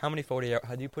does. How many 40 hours?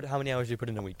 How many hours do you put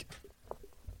in a week?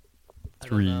 I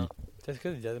don't 3. know. Just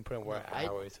because he doesn't put in work I-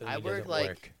 hours, so I he work, doesn't like,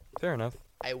 work. Fair enough.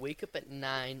 I wake up at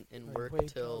 9 and I work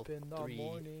wake till up in the 3.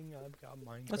 morning, I've got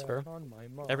That's Minecraft fair. on my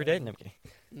mind. Every day? No, I'm kidding.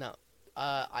 No.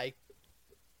 I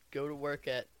go to work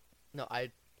at. No, I.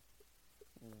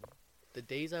 The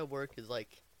days I work is like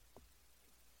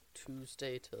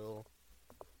Tuesday till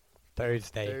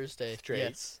Thursday. Thursday. Straight.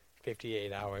 Yes.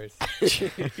 58 hours.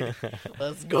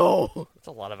 Let's go. That's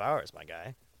a lot of hours, my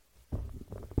guy.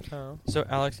 So,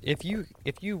 Alex, if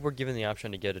you were given the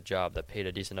option to get a job that paid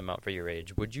a decent amount for your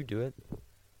age, would you do it?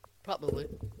 Probably.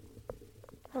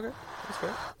 Okay, that's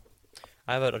fair.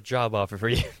 I have a job offer for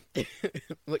you.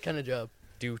 What kind of job?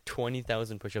 Do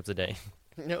 20,000 push-ups a day.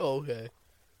 No, okay.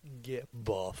 Get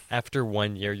buff. After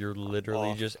 1 year, you're literally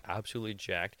Off. just absolutely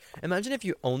jacked. Imagine if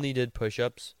you only did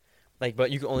push-ups,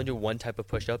 but you could only do one type of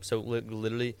push-up. So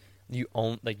literally, you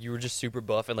were just super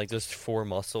buff and just 4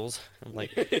 muscles. I'm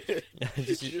like,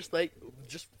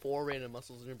 just 4 random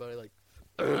muscles in your body, like.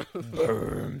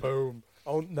 Boom.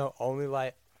 Oh no, only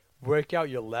work out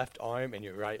your left arm and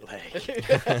your right leg.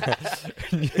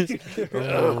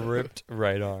 ripped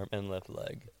right arm and left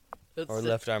leg. Or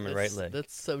left arm and right leg.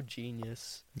 That's so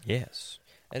genius. Yes,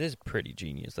 it is pretty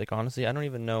genius. Honestly, I don't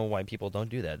even know why people don't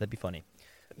do that. That'd be funny.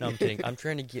 No, I'm kidding. I'm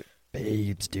trying to get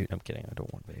babes, dude. I'm kidding. I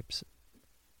don't want babes.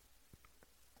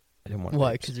 I didn't want.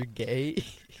 Why? babes. Because you're gay?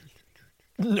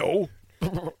 No.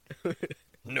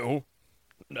 No.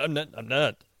 I'm not. I'm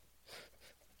not.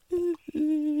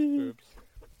 Oops.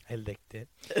 I licked it.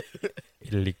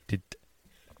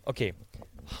 Okay.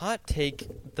 Hot take.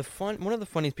 One of the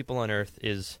funniest people on earth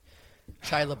is.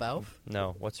 Shia LaBeouf?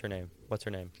 No. What's her name?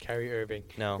 Kyrie Irving.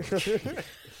 No. Luka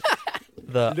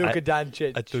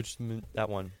Doncic. I touched that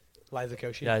one. Liza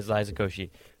Koshy. Yeah, it's Liza Koshy.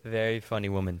 Very funny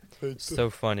woman. So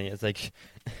funny. It's like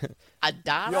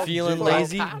Adana? feeling do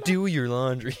lazy. Adana? Do your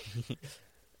laundry.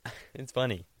 It's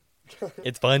funny.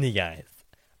 It's funny, guys.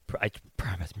 I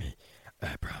promise me.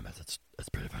 I promise. It's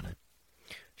pretty funny.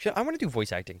 I want to do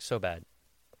voice acting so bad.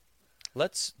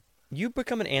 You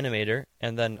become an animator,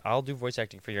 and then I'll do voice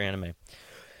acting for your anime.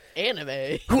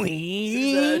 Anime?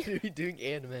 Queen. You're doing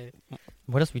anime.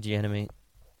 What else would you animate?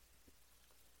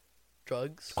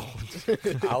 Drugs?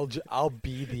 I'll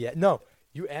be the no.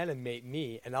 You animate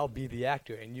me, and I'll be the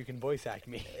actor, and you can voice act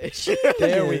me.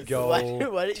 There we go. Why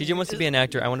didn't TJ you wants to just- be an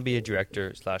actor. I want to be a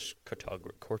director /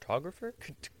 cartographer.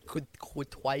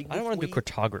 I don't want to do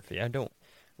cartography. I don't.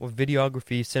 Well,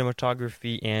 videography,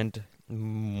 cinematography, and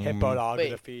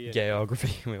Hippodography.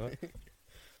 gayography. Wait, what?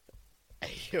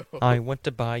 Ayo. I want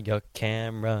to buy a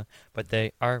camera, but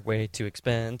they are way too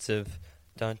expensive.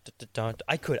 Dun, dun, dun,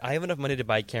 dun. I have enough money to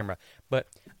buy a camera, but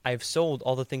I've sold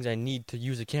all the things I need to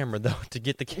use a camera, though, to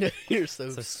get the camera. You're so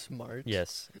So- smart.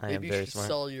 Yes, I Maybe am you very should smart.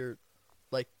 sell your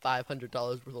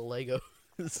 $500 worth of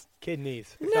Legos.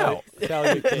 Kidneys. No. Sell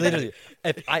your kidneys. Literally,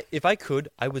 if I could,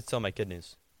 I would sell my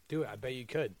kidneys. Do it. I bet you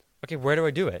could. Okay, where do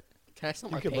I do it? Can I sell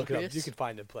You my could look it pancreas? up. You could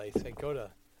find a place and go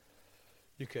to.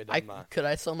 You could. Could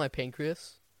I sell my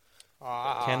pancreas?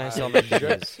 Can I sell my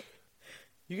kidneys?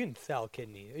 You can sell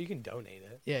kidney. You can donate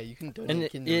it Yeah, you can donate And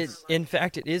kidneys. in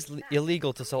fact, it is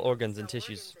illegal to sell organs and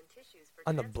tissues.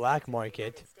 on the black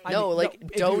market. No, if you-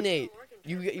 donate.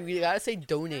 You gotta say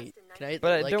donate. Can I?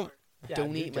 But I like, don't. Yeah,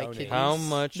 donate you my donate. kidneys? How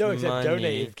much No, except money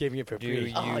donate is giving it for do free.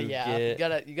 you Oh yeah,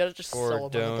 get you gotta just for sell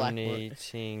them on the black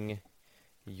market. donating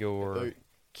your Or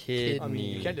kidney? I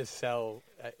mean, you can't just sell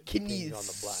Kidneys things on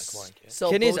the black market.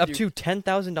 Sell Kidneys both up your- to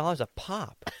 $10,000 a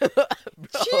pop.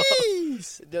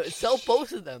 Jeez! No, sell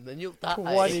both of them, then you'll die.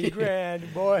 20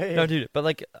 grand, boy. No, dude, but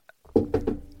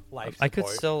Life I could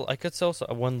support.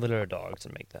 sell 1 litter of dogs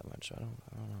and make that much. I don't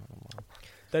know.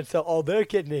 Then sell all their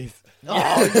kidneys.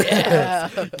 Oh yeah!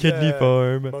 Kidney Yeah.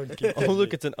 farm. Monkey Oh,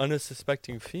 look, it's an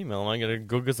unsuspecting female. I'm gonna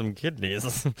go get some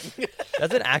kidneys.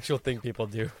 That's an actual thing people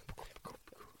do.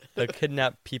 They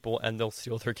kidnap people and they'll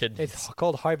steal their kidneys. It's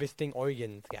called harvesting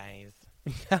organs, guys.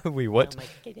 Wait, what? Oh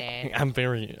my God.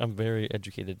 I'm very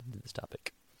educated into this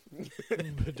topic.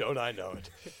 Don't I know it?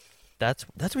 That's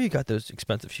where you got those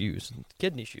expensive shoes,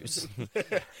 kidney shoes.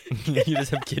 You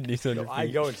just have kidneys on So your I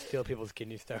feet. go and steal people's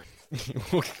kidney stones.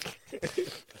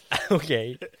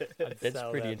 Okay, I'd that's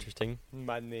sell pretty them. interesting.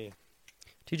 Money.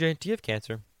 TJ, do you have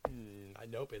cancer? I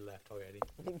nope, it left already.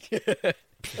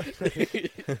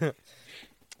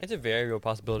 It's a very real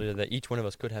possibility that each one of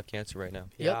us could have cancer right now.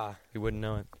 Yep. Yeah. We wouldn't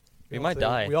know it. We also- might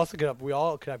die. We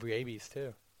all could have rabies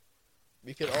too.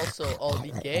 We could also all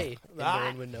be gay, and no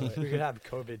one would know We it. could have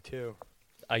COVID too.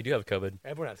 I do have COVID.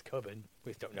 Everyone has COVID.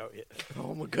 We just don't know it yet.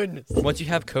 Oh my goodness! Once you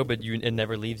have COVID, it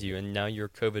never leaves you, and now you're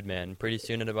COVID man. Pretty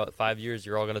soon, in about 5 years,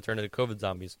 you're all gonna turn into COVID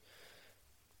zombies.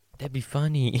 That'd be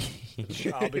funny.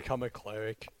 I'll become a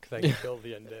cleric because I can kill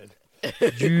the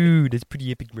undead. Dude, that's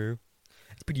pretty epic, bro.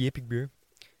 That's pretty epic, bro.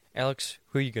 Alex,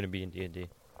 who are you gonna be in D&D?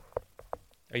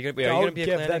 Are you gonna Don't be a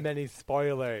give cleric? them any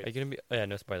spoilers. Are you gonna be? Oh, yeah,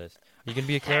 no spoilers. Are you gonna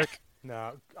be a cleric?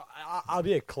 No, I'll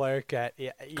be a clerk at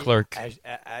Clerk.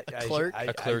 A clerk?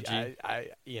 A clergy.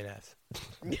 ENS.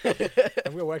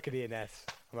 I'm gonna work at ENS.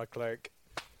 I'm a clerk.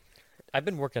 I've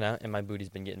been working out, and my booty's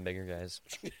been getting bigger, guys.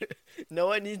 No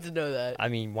one needs to know that. I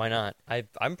mean, why not?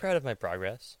 I'm proud of my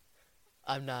progress.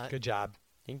 I'm not. Good job.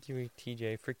 Thank you,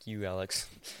 TJ. Frick you, Alex.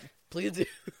 Please do.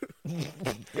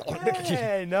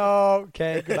 Hey, no.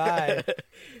 Okay, goodbye.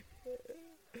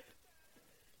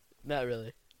 Not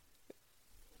really.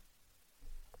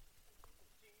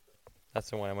 That's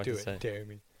the one I want Do to say. it,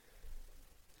 Jeremy.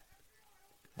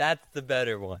 That's the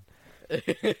better one.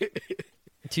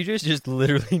 TJ's just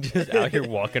literally just out here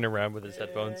walking around with his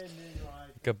headphones.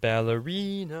 Like a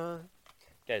ballerina.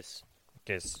 Guys,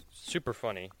 super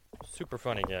funny. Super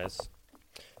funny, guys.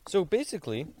 So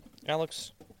basically,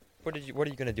 Alex, what are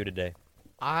you gonna do today?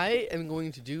 I am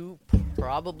going to do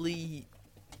probably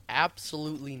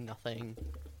absolutely nothing.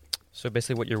 So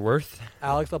basically what you're worth?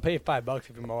 Alex, I'll pay you $5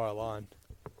 if you mow our lawn.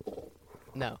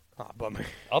 No. Oh, bummer.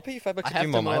 I'll pay you $5 I if have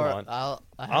you to mow my mow. lawn.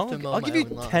 I have to mow I'll my give you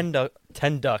own lawn.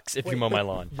 10 ducks if you Wait, mow my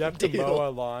lawn. You have to Deal. mow our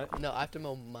lawn, No, I have to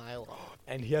mow my lawn.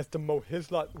 and he has to mow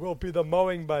his lawn. We'll be the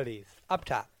mowing buddies. Up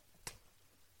top.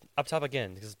 Up top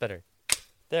again, because it's better.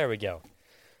 There we go.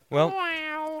 Well,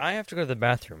 I have to go to the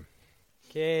bathroom.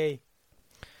 Okay.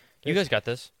 You guys got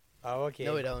this. Oh, okay.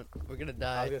 No, we don't. We're gonna I was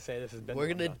die. gonna say this has been. We're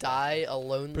gonna die a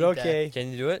lonely But okay. death.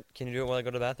 Can you do it? Can you do it while I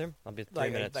go to the bathroom? I'll be 3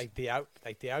 minutes. Like the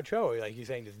outro, or like you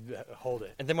saying just hold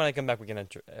it. And then when I come back, we can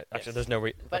actually, Yes. there's no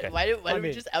But okay. why do I we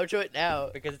mean- just outro it now?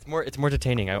 Because it's more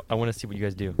entertaining. I want to see what you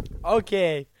guys do.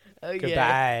 Okay. Oh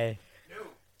yeah.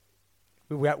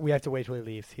 Goodbye. We have to wait till he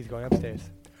leaves. He's going upstairs.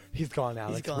 He's gone,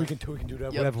 Alex. gone. We can do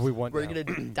Yep. whatever we want. We're now.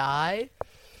 gonna die.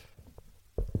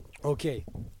 Okay.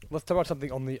 Let's talk about something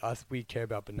only us we care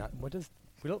about, but not. What does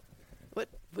we don't What?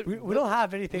 we don't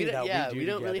have anything We that don't, yeah, we do we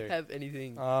don't really together. have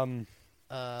anything.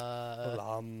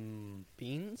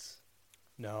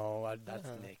 No, that's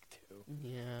Uh-huh. Nick too.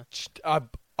 Yeah.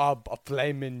 A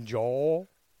Flamin' Joel.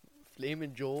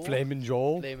 Flamin' Joel. Flamin'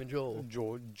 Joel. Flamin'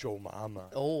 Joel. Joe Mama.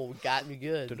 Oh, got me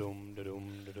good. Da-dum,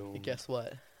 da-dum, da-dum. And guess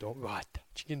what? Don't what?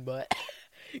 Chicken butt.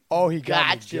 Oh, he got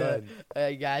me Gotcha. good.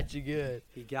 I got you good.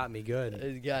 He got me good.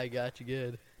 This guy got you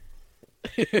good.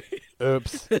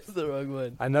 Oops. That's the wrong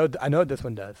one. I know what this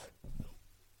one does.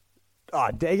 Oh,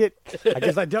 dang it. I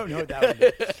guess I don't know what that one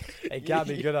does. It got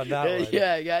me good on that one.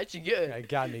 Yeah, I got you good. It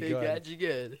got me It good. got you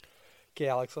good. Okay,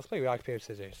 Alex, let's play rock, paper,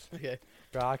 scissors. Okay.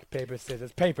 Rock, paper,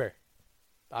 scissors. Paper.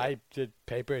 I did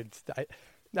paper.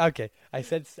 Okay, I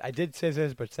did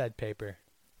scissors, but said paper.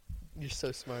 You're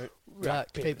so smart. Rock,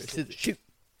 Rock, paper, paper, scissors, scissors, shoot.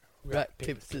 Rock,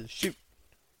 paper, scissors, shoot.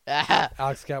 Ah,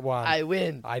 Alex got one. I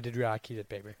win. I did rock, he did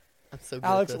paper. I'm so good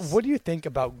Alex, at this. what do you think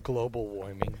about global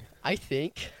warming? I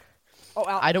think Oh,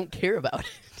 I don't care about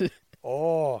it.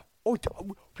 we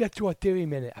have to do a theory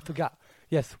minute. I forgot.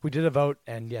 Yes, we did a vote,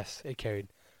 and yes, it carried.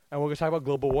 And we're going to talk about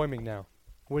global warming now.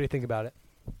 What do you think about it?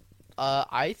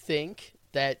 I think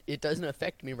that it doesn't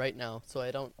affect me right now, so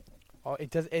I don't. Oh, it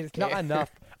does. It's not Care.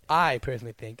 enough. I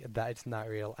personally think that it's not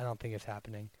real. I don't think it's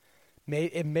happening.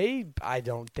 It may. I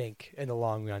don't think in the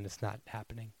long run it's not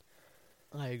happening.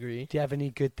 I agree. Do you have any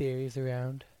good theories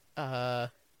around?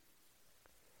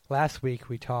 Last week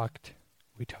we talked.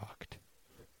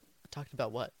 Talked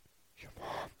about what? Your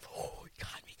mom. Oh, it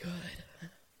got me good.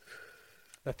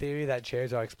 The theory that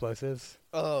chairs are explosives.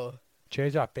 Oh,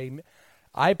 Chairs are a figment.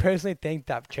 I personally think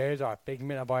that chairs are a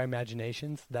figment of our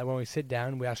imaginations. That when we sit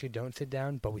down, we actually don't sit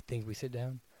down, but we think we sit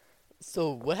down.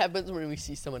 so what happens when we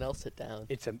see someone else sit down?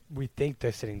 We think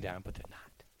they're sitting down, but they're not.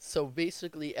 So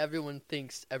basically, everyone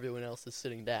thinks everyone else is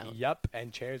sitting down. Yep,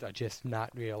 and chairs are just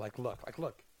not real. Look.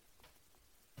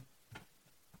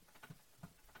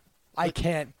 I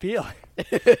can't feel it.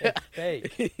 It's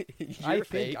fake. I You're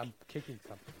think fake. I'm kicking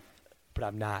something, but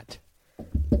I'm not.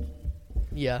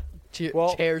 Yeah.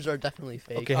 Well- Chairs are definitely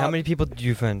fake. Okay, how many people did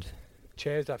you find?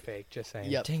 Chairs are fake. Just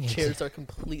saying. Yep. Dang it. Chairs are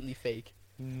completely fake.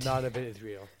 None of it is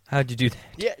real. How'd you do that?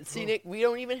 Yeah. See, Nick, we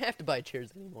don't even have to buy chairs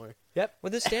anymore. Yep. Well,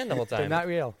 this stand the whole time. They're not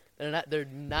real. They're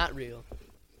not real.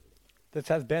 This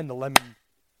has been the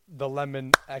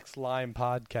Lemon X Lime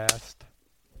podcast.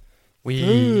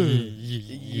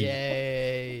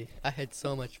 Yay! I had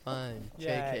so much fun.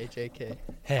 Yay. JK.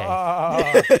 Hey.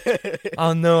 Ah.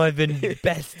 Oh no, I've been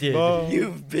bested. Oh.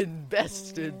 You've been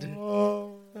bested.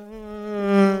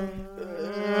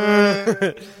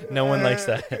 No one likes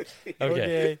that. Okay.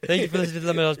 Okay. Thank you for listening to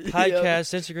the Lemon Drops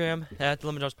Podcast. Instagram at the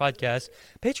Lemon Drops Podcast.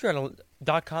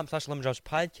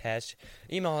 Patreon.com/LemonDropsPodcast.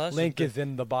 Email us. Link is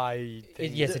in the bio.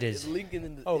 thing. Yes, it is. Link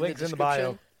in the, Link's in the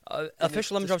bio. description.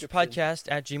 Official Lemon Drops description.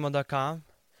 Podcast at gmail.com.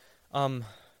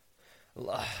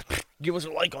 Give us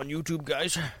a like on YouTube,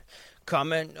 guys.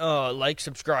 Comment, like,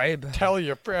 subscribe, Tell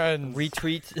your friends.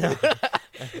 retweet.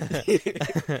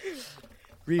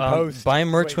 Repost. Buy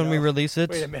merch Wait, when we no. release it.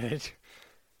 Wait a minute.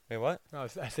 Wait, what? No, I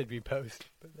said repost.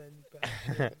 But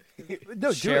then, no,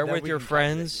 do Share it, then with we your can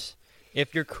friends.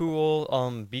 If you're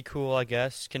cool, be cool, I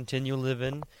guess. Continue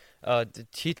living.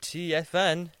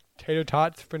 TTFN. Tater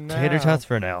tots for now. Tater tots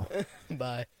for now.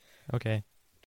 Bye. Okay.